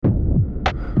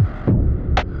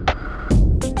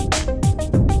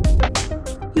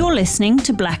You're listening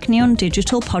to Black Neon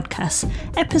Digital Podcast,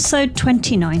 episode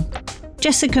 29.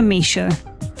 Jessica Michaud,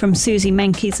 from Suzy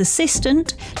Menkes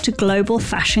assistant to global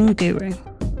fashion guru.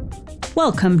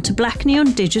 Welcome to Black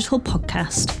Neon Digital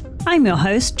Podcast. I'm your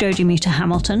host, Jodie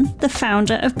Meter-Hamilton, the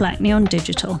founder of Black Neon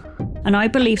Digital, and I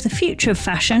believe the future of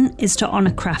fashion is to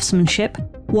honour craftsmanship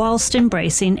whilst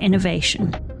embracing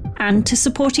innovation, and to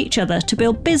support each other to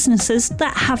build businesses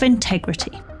that have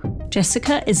integrity.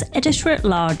 Jessica is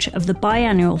editor-at-large of the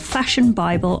biannual fashion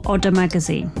bible Odda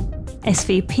magazine,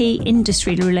 SVP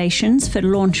Industry Relations for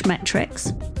Launch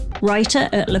Metrics, writer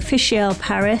at L'Officiel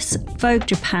Paris, Vogue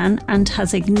Japan, and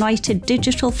has ignited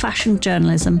digital fashion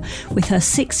journalism with her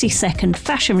 60-second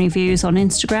fashion reviews on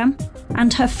Instagram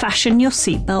and her Fashion Your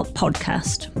Seatbelt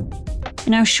podcast.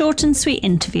 In our short and sweet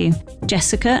interview,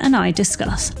 Jessica and I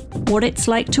discuss what it's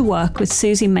like to work with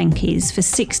Suzy Menkes for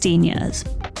 16 years,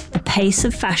 the pace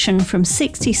of fashion from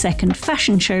 60-second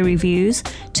fashion show reviews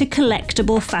to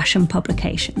collectible fashion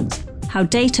publications, how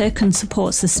data can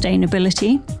support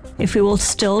sustainability, if we will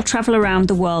still travel around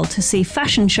the world to see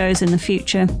fashion shows in the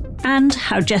future, and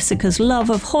how Jessica's love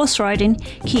of horse riding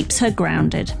keeps her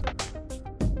grounded.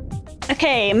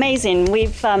 Okay, amazing.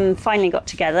 We've finally got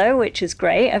together, which is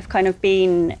great. I've kind of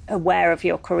been aware of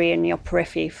your career and your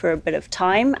periphery for a bit of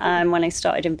time when I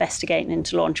started investigating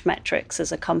into Launch Metrics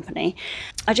as a company.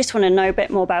 I just want to know a bit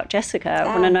more about Jessica. I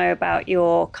want to know about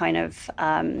your kind of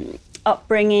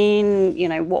upbringing, you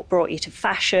know, what brought you to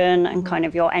fashion and kind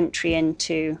of your entry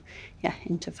into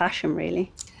fashion,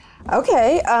 really.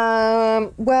 Okay.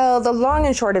 Well, the long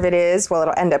and short of it is, well,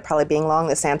 it'll end up probably being long,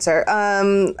 this answer.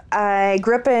 I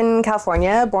grew up in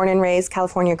California, born and raised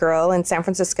California girl in San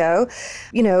Francisco.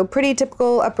 You know, pretty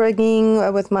typical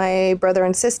upbringing with my brother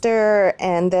and sister.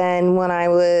 And then when I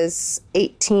was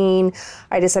 18,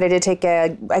 I decided to take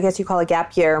I guess you call it a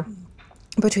gap year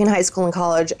between high school and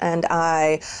college, and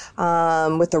I,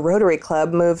 with the Rotary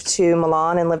Club, moved to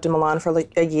Milan and lived in Milan for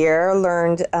like a year,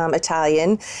 learned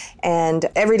Italian, and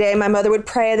every day my mother would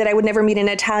pray that I would never meet an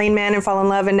Italian man and fall in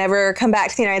love and never come back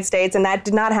to the United States, and that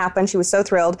did not happen. She was so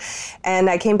thrilled, and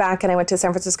I came back and I went to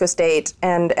San Francisco State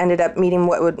and ended up meeting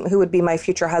who would be my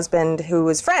future husband, who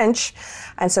was French,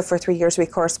 and so for 3 years we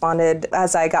corresponded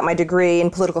as I got my degree in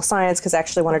political science, because I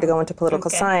actually wanted to go into political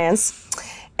science.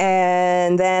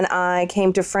 And then I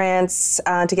came to France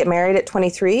to get married at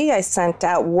 23. I sent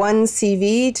out one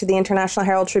CV to the International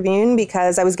Herald Tribune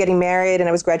because I was getting married and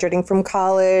I was graduating from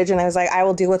college. And I was like, I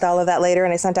will deal with all of that later.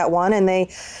 And I sent out one, and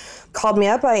they called me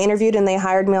up, I interviewed, and they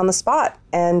hired me on the spot.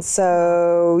 And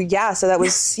so, so that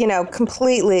was,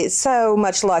 completely so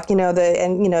much luck,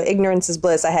 ignorance is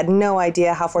bliss. I had no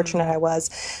idea how fortunate I was.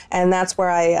 And that's where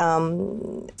I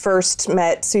first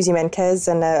met Suzy Menkes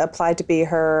and applied to be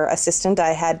her assistant. I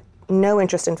had no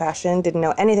interest in fashion, didn't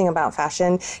know anything about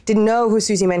fashion, didn't know who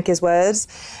Suzy Menkes was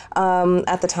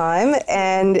at the time.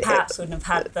 And perhaps wouldn't have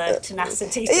had the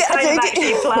tenacity to kind of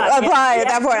actually apply at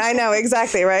that point. I know,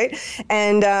 exactly, right?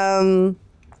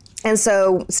 And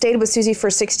so stayed with Suzy for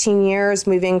 16 years,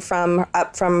 moving from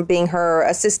being her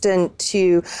assistant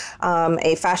to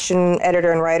a fashion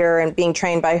editor and writer, and being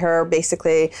trained by her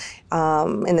basically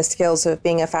in the skills of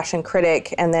being a fashion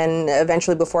critic. And then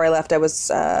eventually, before I left, I was,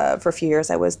 for a few years,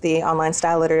 I was the online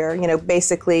style editor,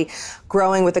 basically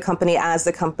growing with the company as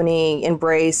the company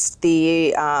embraced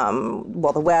the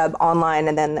web, online,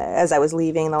 and then as I was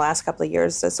leaving the last couple of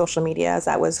years, social media, as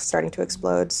that was starting to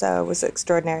explode. So it was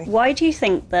extraordinary. Why do you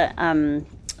think that,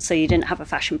 so you didn't have a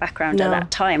fashion background at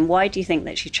that time, why do you think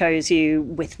that she chose you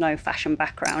with no fashion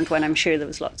background when I'm sure there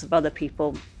was lots of other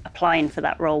people applying for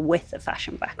that role with a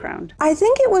fashion background? I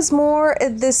think it was more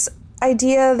this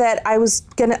idea that I was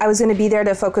gonna be there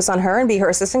to focus on her and be her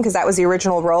assistant, because that was the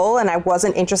original role, and I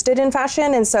wasn't interested in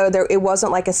fashion, and so it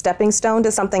wasn't like a stepping stone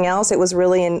to something else. It was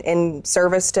really in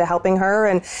service to helping her,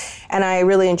 and I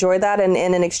really enjoyed that. And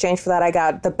in exchange for that, I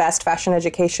got the best fashion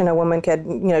education a woman could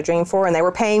dream for, and they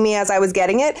were paying me as I was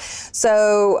getting it.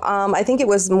 So I think it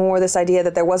was more this idea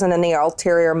that there wasn't any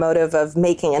ulterior motive of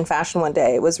making in fashion one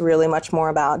day. It was really much more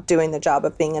about doing the job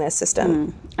of being an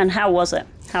assistant. And how was it?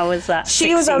 How was that?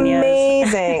 She was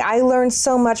amazing. I learned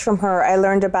so much from her. I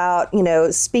learned about,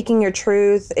 speaking your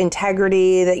truth,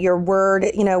 integrity, that your word,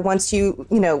 once you,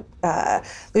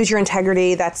 lose your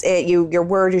integrity, that's it. Your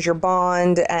word is your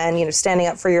bond, and, standing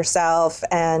up for yourself.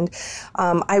 And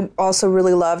I also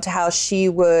really loved how she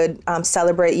would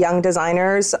celebrate young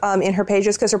designers in her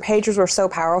pages, because her pages were so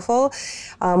powerful.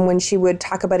 When she would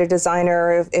talk about a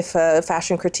designer, if a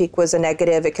fashion critique was a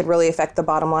negative, it could really affect the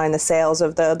bottom line, the sales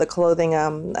of the clothing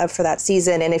for that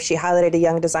season. And if she highlighted a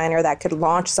young designer, that could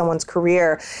launch someone's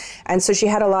career. And so she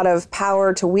had a lot of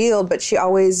power to wield, but she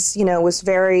always, was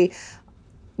very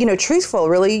truthful,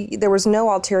 really. There was no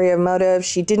ulterior motive.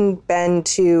 She didn't bend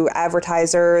to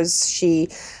advertisers. She...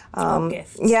 or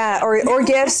gifts. Yeah, or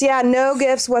gifts. Yeah, no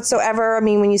gifts whatsoever. I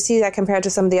mean, when you see that compared to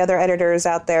some of the other editors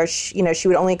out there, she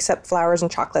would only accept flowers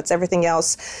and chocolates. Everything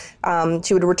else,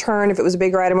 she would return if it was a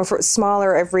bigger item. If it was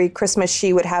smaller, every Christmas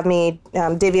she would have me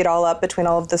divvy it all up between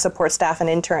all of the support staff and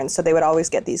interns. So they would always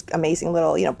get these amazing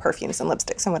little, perfumes and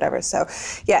lipsticks and whatever. So,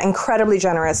 yeah, incredibly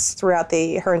generous throughout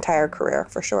her entire career,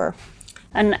 for sure.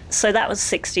 And so that was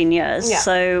 16 years. Yeah.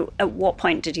 So at what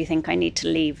point did you think I need to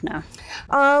leave now?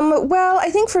 Well, I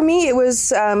think for me it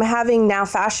was having Now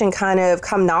Fashion kind of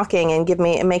come knocking and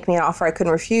make me an offer I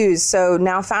couldn't refuse. So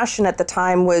Now Fashion at the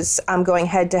time was going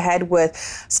head to head with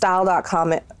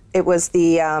Style.com. It was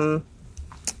the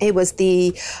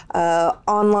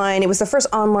online. It was the first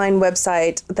online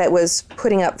website that was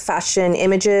putting up fashion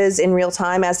images in real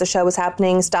time as the show was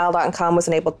happening. Style.com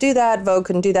wasn't able to do that. Vogue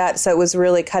couldn't do that. So it was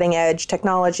really cutting edge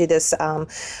technology, this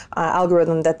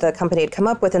algorithm that the company had come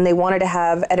up with. And they wanted to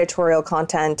have editorial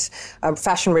content,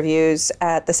 fashion reviews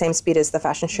at the same speed as the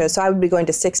fashion show. So I would be going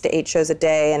to 6 to 8 shows a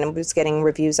day and was getting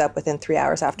reviews up within 3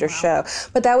 hours after show.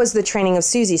 But that was the training of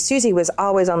Suzy. Suzy was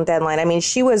always on the deadline. I mean,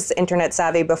 she was internet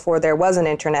savvy before there was an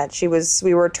internet.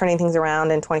 We were turning things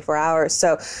around in 24 hours.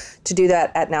 So to do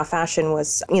that at Now Fashion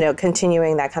was,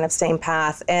 continuing that kind of same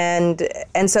path. And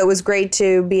so it was great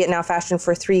to be at Now Fashion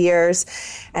for 3 years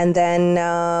and then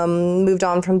moved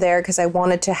on from there because I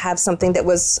wanted to have something that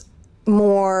was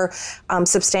more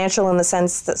substantial in the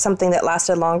sense that something that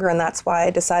lasted longer, and that's why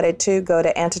I decided to go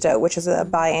to Antidote, which is a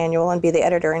biannual, and be the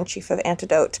editor-in-chief of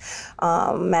Antidote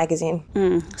magazine.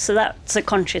 So that's a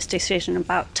conscious decision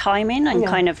about timing and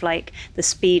kind of like the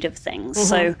speed of things. Mm-hmm.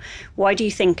 So why do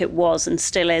you think it was, and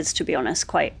still is, to be honest,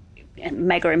 quite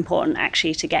mega important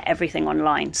actually to get everything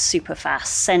online super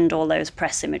fast, send all those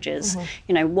press images?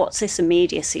 What's this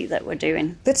immediacy that we're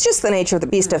doing? That's just the nature of the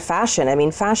beast of fashion. I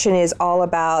mean, fashion is all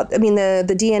about, the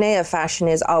DNA of fashion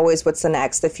is always what's the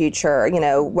next, the future,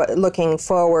 looking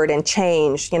forward and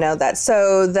change,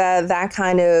 that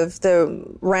kind of the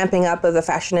ramping up of the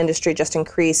fashion industry just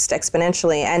increased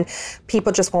exponentially, and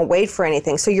people just won't wait for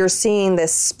anything. So you're seeing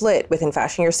this split within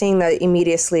fashion. You're seeing the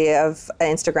immediacy of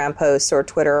Instagram posts or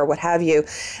Twitter or what have you.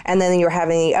 And then you're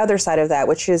having the other side of that,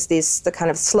 which is the kind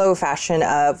of slow fashion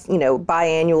of,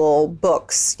 biannual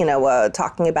books,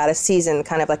 talking about a season,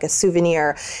 kind of like a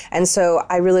souvenir. And so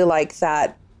I really like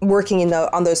that, working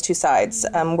on those two sides,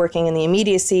 working in the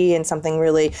immediacy and something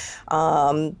really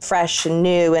fresh and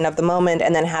new and of the moment,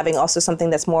 and then having also something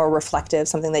that's more reflective,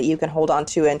 something that you can hold on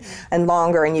to and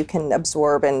longer and you can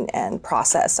absorb and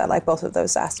process. I like both of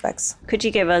those aspects. Could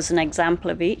you give us an example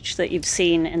of each that you've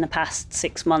seen in the past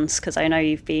 6 months? Because I know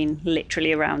you've been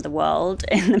literally around the world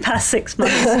in the past 6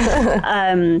 months,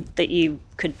 that you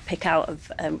could pick out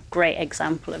of a great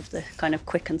example of the kind of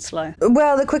quick and slow?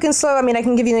 Well, the quick and slow, I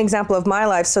can give you an example of my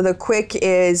life. So the quick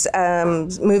is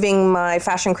moving my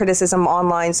fashion criticism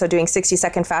online, so doing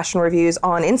 60-second fashion reviews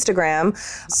on Instagram.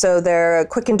 So they're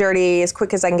quick and dirty, as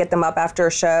quick as I can get them up after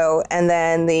a show. And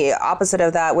then the opposite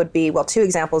of that would be, well, two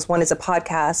examples. One is a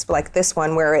podcast like this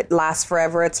one, where it lasts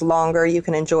forever, it's longer, you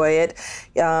can enjoy it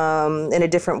in a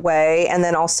different way. And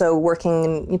then also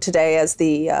working today as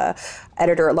the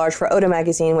editor-at-large for Oda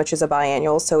magazine, which is a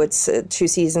biannual, so it's 2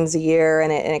 seasons a year,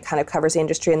 and it kind of covers the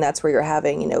industry, and that's where you're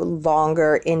having,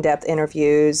 longer, in-depth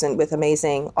interviews and with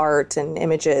amazing art and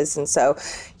images, and so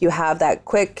you have that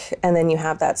quick, and then you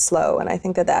have that slow, and I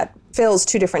think that fills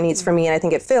two different needs for me, and I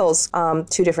think it fills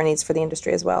two different needs for the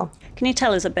industry as well. Can you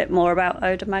tell us a bit more about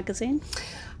Oda magazine?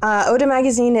 Oda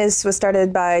magazine was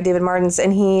started by David Martins,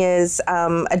 and he is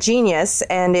a genius.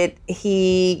 And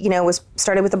he was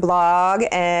started with a blog,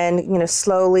 and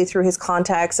slowly through his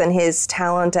contacts and his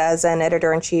talent as an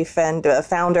editor-in-chief and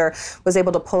founder, was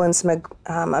able to pull in some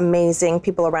amazing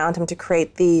people around him to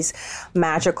create these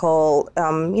magical,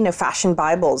 fashion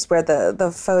Bibles where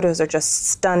the photos are just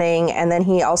stunning. And then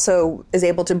he also is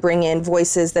able to bring in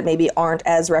voices that maybe aren't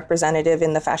as representative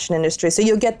in the fashion industry. So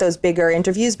you'll get those bigger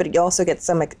interviews, but you also get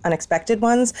some unexpected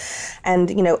ones. And,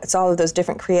 it's all of those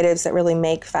different creatives that really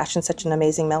make fashion such an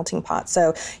amazing melting pot.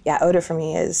 So, yeah, Oda for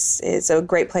me is a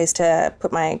great place to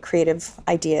put my creative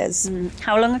ideas.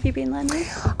 How long have you been there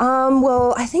now?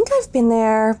 Well, I think I've been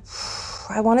there,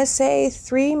 I want to say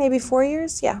 3, maybe 4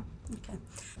 years. Yeah. Okay.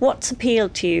 What's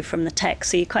appealed to you from the tech?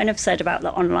 So you kind of said about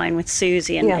the online with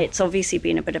Suzy, and it's obviously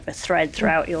been a bit of a thread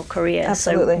throughout your career.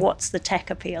 Absolutely. So what's the tech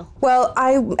appeal? Well,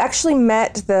 I actually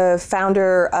met the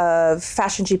founder of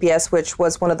Fashion GPS, which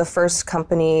was one of the first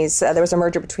companies. There was a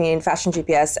merger between Fashion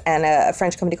GPS and a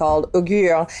French company called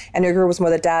Augure, and Augure was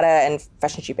more the data and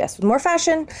Fashion GPS was more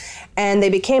fashion, and they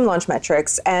became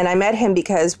Launchmetrics. And I met him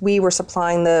because we were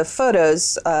supplying the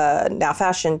photos, now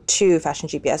fashion, to Fashion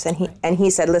GPS, and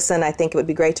he said, listen, I think it would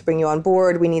be great to bring you on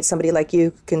board. We need somebody like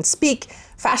you who can speak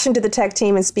fashion to the tech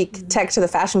team and speak tech to the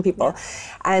fashion people.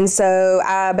 And so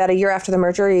about a year after the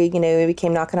merger, he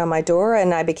came knocking on my door,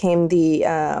 and I became the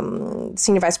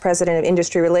senior vice president of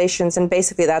industry relations. And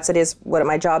basically what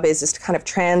my job is to kind of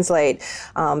translate,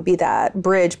 be that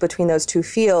bridge between those two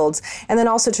fields. And then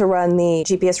also to run the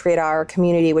GPS Radar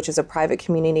community, which is a private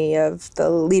community of the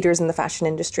leaders in the fashion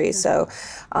industry. So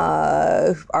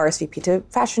RSVP to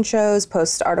fashion shows,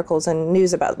 post articles and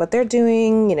news about what they're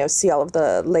doing, see all of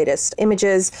the latest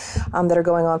images that are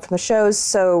going on from the shows.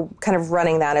 So kind of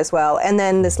running that as well. And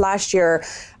then this last year,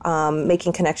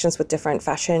 making connections with different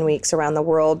fashion weeks around the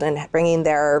world and bringing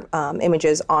their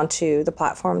images onto the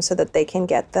platform so that they can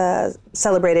get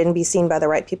celebrated and be seen by the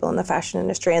right people in the fashion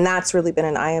industry. And that's really been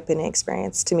an eye-opening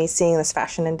experience to me, seeing this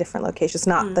fashion in different locations,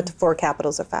 not the four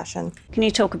capitals of fashion. Can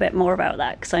you talk a bit more about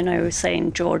that? Because I know you were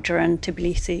saying Georgia and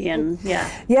Tbilisi and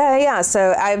Yeah.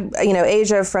 So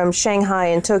Asia, from Shanghai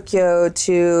and Tokyo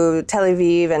to Tel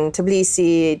Aviv and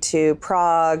Tbilisi to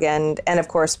Prague and of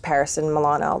course Paris and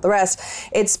Milan and all the rest.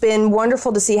 It's been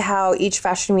wonderful to see how each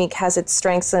fashion week has its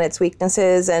strengths and its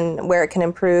weaknesses and where it can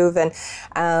improve. And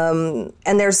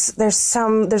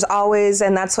there's always,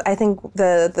 and that's, I think,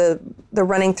 the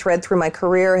running thread through my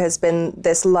career has been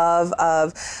this love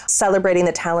of celebrating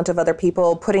the talent of other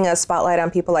people, putting a spotlight on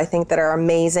people I think that are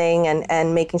amazing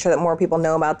and making sure that more people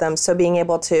know about them. So being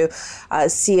able to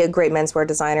see a great menswear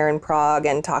designer in Prague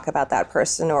and talk about that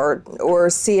person, or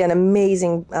see an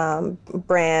amazing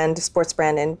sports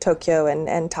brand in Tokyo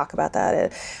and talk about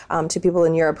that to people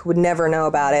in Europe who would never know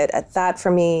about it. That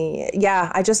for me,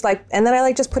 I just like, and then I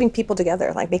like just putting people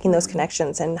together, like making those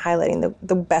connections and highlighting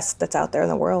the best that's out there in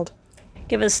the world.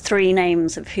 Give us 3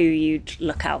 names of who you'd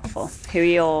look out for. Who are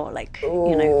your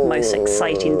most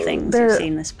exciting things you've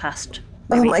seen this past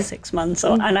maybe 6 months?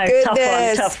 Or I know,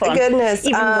 tough one. Goodness.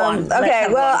 Even one. Okay,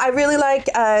 well, I really like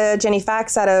Jenny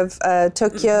Fax out of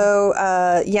Tokyo,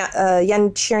 Jan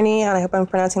Černý, and I hope I'm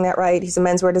pronouncing that right. He's a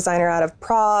menswear designer out of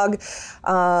Prague.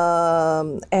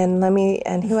 And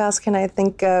who else can I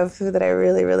think of who that I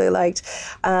really, really liked?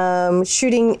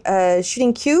 Shooting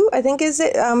Q, I think is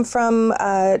it, from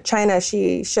China.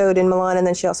 She showed in Milan, and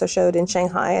then she also showed in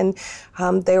Shanghai, and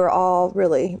they were all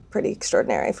really pretty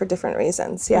extraordinary for different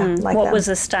reasons. What was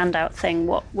a standout thing?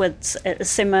 What was a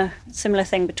similar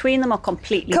thing between them, or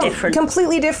completely different?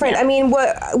 Completely different. I mean,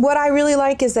 what I really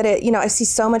like is that I see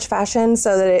so much fashion,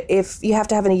 so that if you have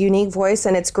to have a unique voice,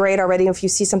 and it's great already if you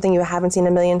see something you haven't seen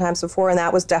a million times before, and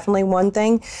that was definitely one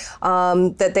thing,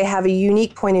 that they have a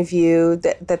unique point of view,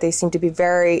 that they seem to be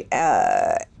very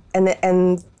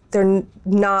and they're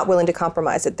not willing to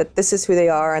compromise it, that this is who they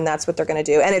are and that's what they're going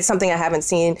to do. And it's something I haven't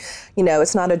seen,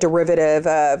 it's not a derivative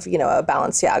of, a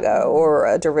Balenciaga or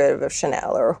a derivative of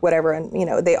Chanel or whatever. And,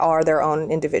 they are their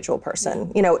own individual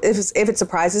person. If it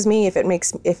surprises me, if it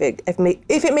makes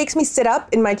me sit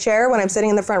up in my chair when I'm sitting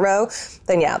in the front row,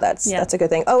 then that's a good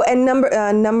thing. Oh,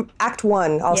 and Act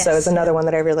One also is another one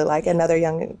that I really like, another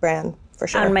young brand. For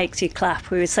sure. And makes you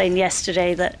clap. We were saying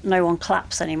yesterday that no one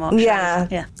claps anymore. Yeah.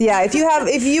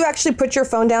 If you actually put your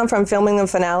phone down from filming the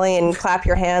finale and clap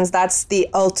your hands, that's the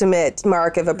ultimate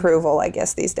mark of approval, I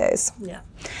guess, these days. Yeah.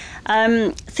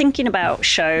 Thinking about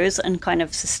shows and kind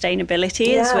of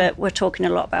sustainability, as we're talking a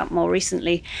lot about more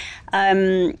recently.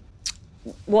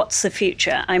 What's the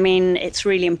future? I mean, it's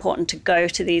really important to go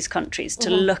to these countries to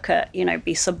look at,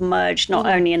 be submerged not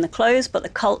only in the clothes, but the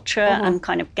culture and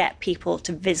kind of get people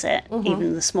to visit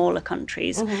even the smaller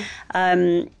countries.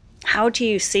 How do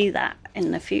you see that in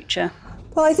the future?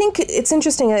 Well, I think it's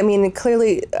interesting. I mean,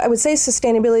 clearly, I would say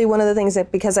sustainability, one of the things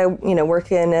that, because I, work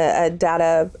in a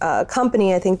data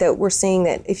company, I think that we're seeing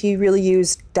that if you really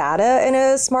use data in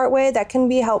a smart way, that can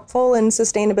be helpful in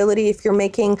sustainability if you're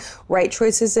making right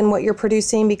choices in what you're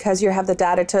producing, because you have the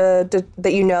data that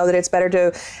that it's better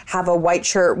to have a white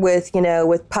shirt with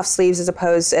puff sleeves as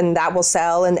opposed, and that will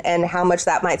sell, and how much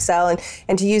that might sell,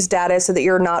 and to use data so that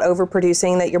you're not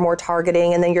overproducing, that you're more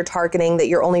targeting, and then you're targeting that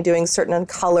you're only doing certain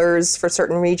colors for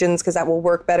certain regions because that will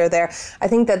work better there. I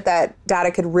think that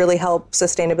data could really help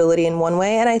sustainability in one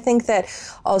way. And I think that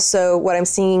also what I'm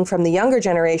seeing from the younger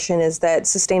generation is that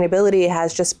sustainability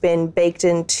has just been baked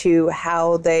into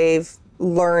how they've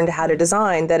learned how to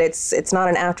design, that it's not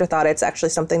an afterthought, it's actually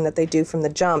something that they do from the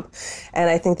jump. And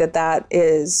I think that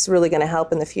is really going to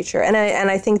help in the future. And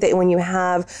I think that when you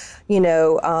have,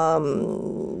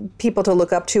 people to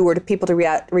look up to, or to people to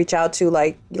reach out to,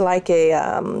 like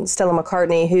a Stella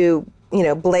McCartney, who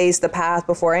blazed the path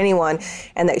before anyone,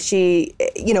 and that she,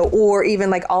 or even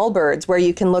like Allbirds, where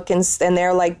you can look and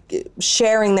they're like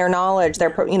sharing their knowledge, their,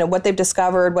 what they've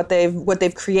discovered, what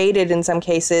they've created in some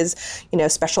cases,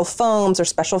 special foams or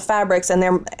special fabrics, and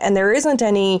there isn't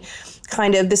any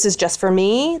kind of, this is just for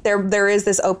me. There is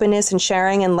this openness and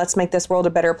sharing, and let's make this world a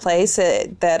better place.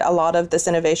 That a lot of this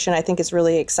innovation, I think, is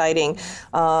really exciting.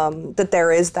 That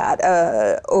there is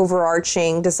that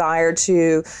overarching desire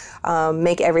to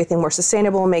make everything more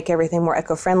sustainable, make everything more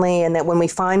eco-friendly, and that when we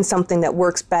find something that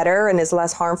works better and is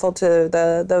less harmful to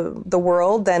the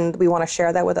world, then we want to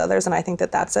share that with others. And I think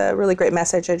that's a really great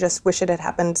message. I just wish it had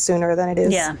happened sooner than it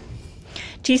is. Yeah.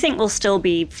 Do you think we'll still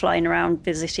be flying around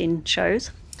visiting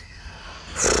shows?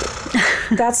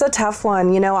 That's a tough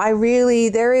one.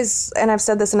 There is, and I've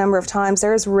said this a number of times,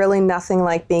 there is really nothing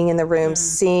like being in the room,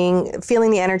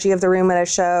 feeling the energy of the room at a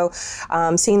show,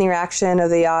 seeing the reaction of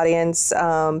the audience,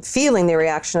 feeling the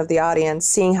reaction of the audience,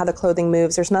 seeing how the clothing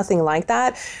moves. There's nothing like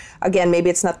that. Again, maybe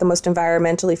it's not the most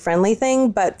environmentally friendly thing,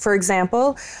 but for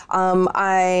example,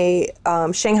 Shanghai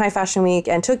Fashion Week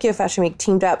and Tokyo Fashion Week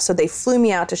teamed up, so they flew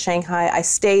me out to Shanghai. I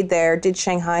stayed there, did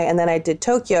Shanghai, and then I did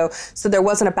Tokyo, so there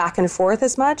wasn't a back and forth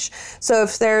as much. So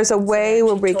if there's a way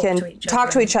where we can talk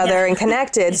to each other and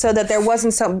connected, so that there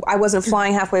wasn't I wasn't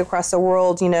flying halfway across the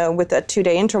world, with a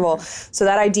 2-day interval. So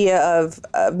that idea of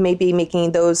maybe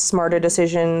making those smarter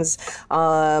decisions,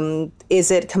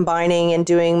 is it combining and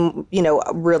doing,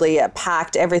 really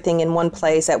packed everything in one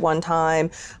place at one time?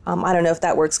 I don't know if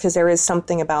that works, because there is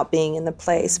something about being in the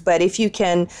place. But if you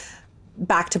can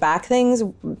back-to-back things,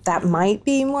 that might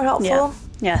be more helpful.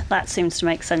 Yeah, that seems to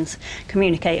make sense.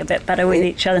 Communicate a bit better with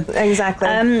each other.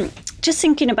 Exactly. Just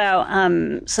thinking about,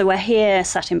 so we're here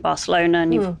sat in Barcelona,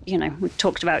 and we've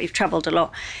talked about you've travelled a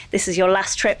lot. This is your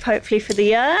last trip, hopefully, for the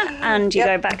year, and you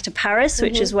go back to Paris,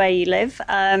 which is where you live.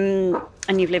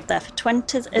 And you've lived there for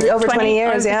 20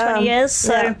 years. 20 years.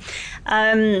 So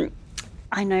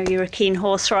I know you're a keen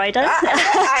horse rider.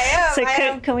 I am.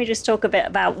 So can we just talk a bit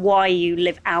about why you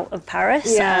live out of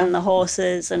Paris and the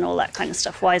horses and all that kind of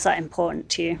stuff? Why is that important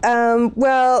to you?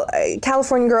 Well,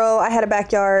 California girl, I had a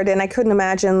backyard, and I couldn't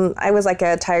imagine. I was like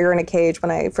a tiger in a cage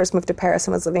when I first moved to Paris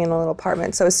and was living in a little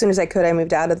apartment. So as soon as I could, I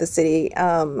moved out of the city.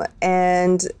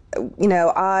 And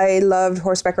I loved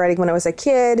horseback riding when I was a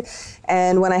kid,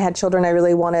 and when I had children, I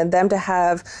really wanted them to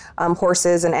have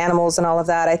horses and animals and all of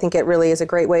that. I think it really is a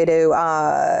great way to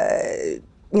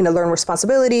learn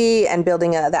responsibility and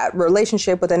building that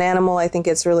relationship with an animal. I think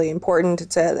it's really important.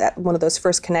 It's one of those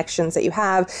first connections that you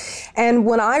have. And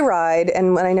when I ride,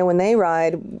 and when I know when they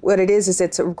ride, what it is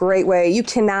it's a great way. You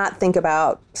cannot think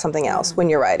about something else when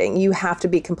you're riding. You have to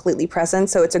be completely present.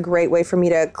 So it's a great way for me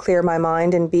to clear my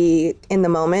mind and be in the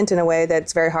moment in a way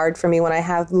that's very hard for me when I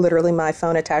have literally my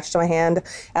phone attached to my hand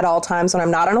at all times when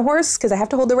I'm not on a horse, because I have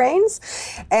to hold the reins.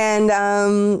 And,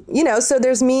 so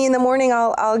there's me in the morning.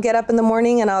 I'll get up in the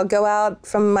morning and I'll go out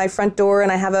from my front door,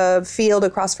 and I have a field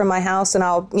across from my house, and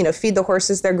I'll, feed the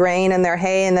horses their grain and their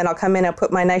hay, and then I'll come in, I'll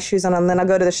put my nice shoes on, and then I'll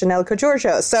go to the Chanel Couture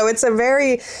show. So it's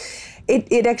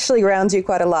it actually grounds you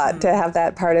quite a lot to have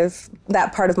that part of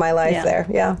my life there.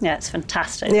 Yeah. Yeah, it's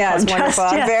fantastic. Yeah, it's wonderful.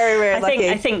 I'm very, very lucky.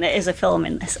 I think there is a film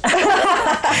in this.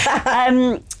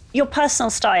 Your personal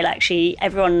style, actually,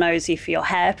 everyone knows you for your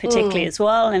hair, particularly as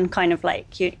well, and kind of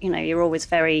like you're always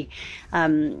very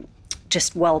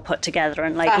just well put together,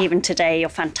 and even today, your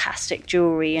fantastic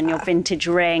jewelry and your vintage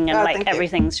ring, and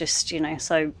everything's just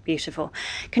so beautiful.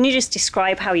 Can you just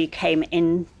describe how you came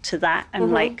into that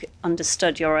and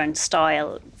understood your own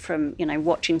style from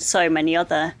watching so many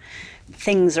other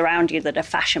things around you that are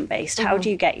fashion based? How do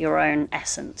you get your own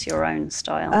essence, your own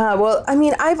style? Well, I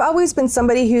mean, I've always been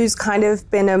somebody who's kind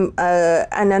of been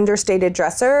an understated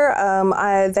dresser.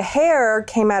 The hair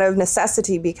came out of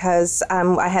necessity because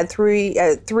I had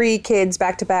three kids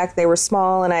back to back. They were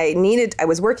small, and I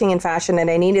was working in fashion, and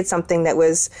I needed something that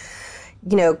was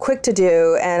quick to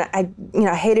do. And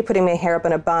I hated putting my hair up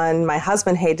in a bun. My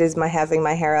husband hated having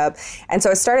my hair up. And so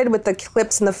I started with the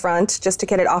clips in the front just to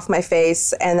get it off my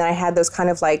face. And then I had those kind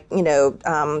of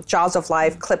jaws of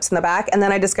life clips in the back. And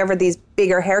then I discovered these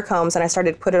bigger hair combs and I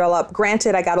started to put it all up.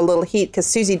 Granted, I got a little heat because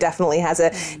Suzy definitely has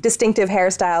a distinctive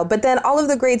hairstyle, but then all of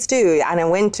the greats do. Anna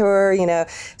Wintour,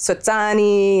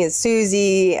 Sotsani,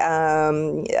 Suzy.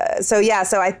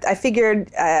 So I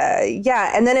figured,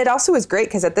 and then it also was great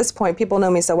because at this point, people know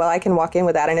me so well, I can walk in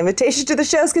without an invitation to the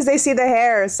shows because they see the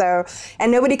hair. So,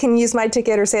 and nobody can use my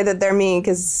ticket or say that they're me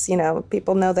because,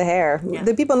 people know the hair. Yeah.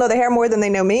 The people know the hair more than they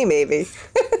know me, maybe.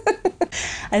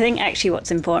 I think actually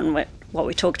what's important with what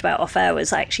we talked about off air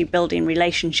was actually building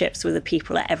relationships with the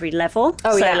people at every level.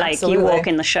 Oh, so yeah, like absolutely. You walk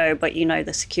in the show, but you know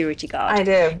the security guard. I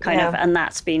do. Kind of, and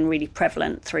that's been really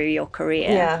prevalent through your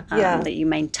career, that you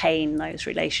maintain those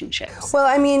relationships. Well,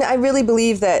 I mean, I really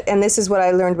believe that, and this is what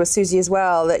I learned with Suzy as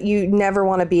well, that you never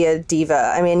want to be a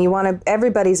diva. I mean,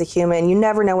 everybody's a human. You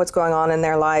never know what's going on in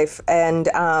their life. And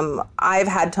I've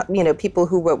had, people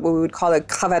who what we would call a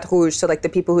cravate rouge, so like the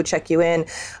people who check you in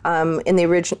the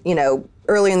original,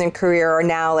 early in their career are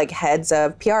now like heads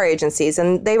of PR agencies,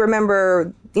 and they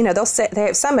remember,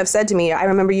 some have said to me, I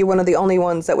remember you one of the only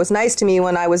ones that was nice to me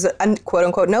when I was a quote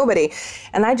unquote nobody.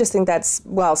 And I just think that's,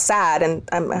 sad, and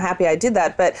I'm happy I did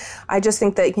that. But I just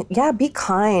think that, be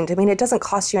kind. I mean, it doesn't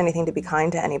cost you anything to be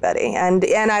kind to anybody. And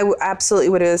I absolutely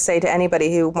would say to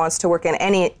anybody who wants to work in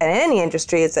any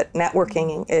industry is that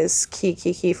networking is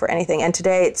key for anything. And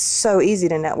today it's so easy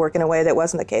to network in a way that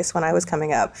wasn't the case when I was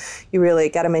coming up. You really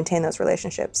got to maintain those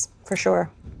relationships, for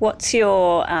sure. What's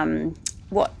your...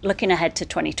 looking ahead to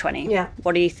 2020,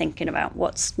 what are you thinking about?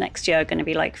 What's next year going to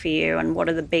be like for you, and what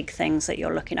are the big things that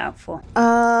you're looking out for?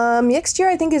 Next year,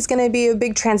 I think, is going to be a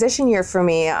big transition year for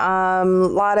me. I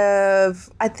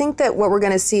think that what we're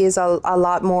going to see is a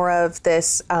lot more of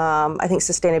this. I think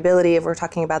sustainability, if we're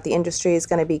talking about the industry, is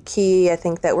going to be key. I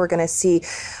think that we're going to see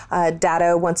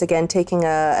data once again taking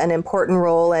an important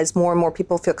role as more and more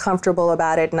people feel comfortable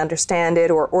about it and understand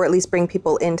it, or at least bring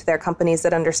people into their companies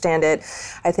that understand it.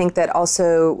 I think that also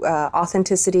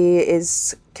authenticity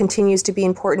continues to be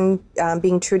important,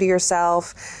 being true to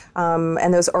yourself,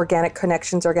 and those organic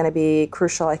connections are going to be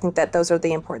crucial. I think that those are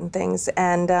the important things.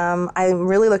 And I'm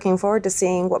really looking forward to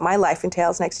seeing what my life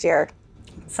entails next year.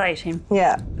 Exciting.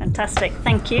 Yeah. Fantastic.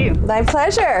 Thank you. My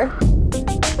pleasure.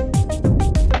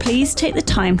 Please take the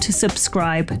time to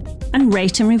subscribe and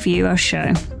rate and review our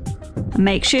show. And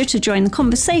make sure to join the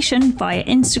conversation via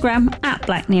Instagram at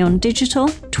Black Neon Digital,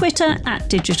 Twitter at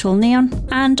Digital Neon,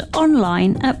 and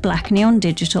online at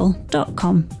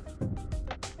blackneondigital.com.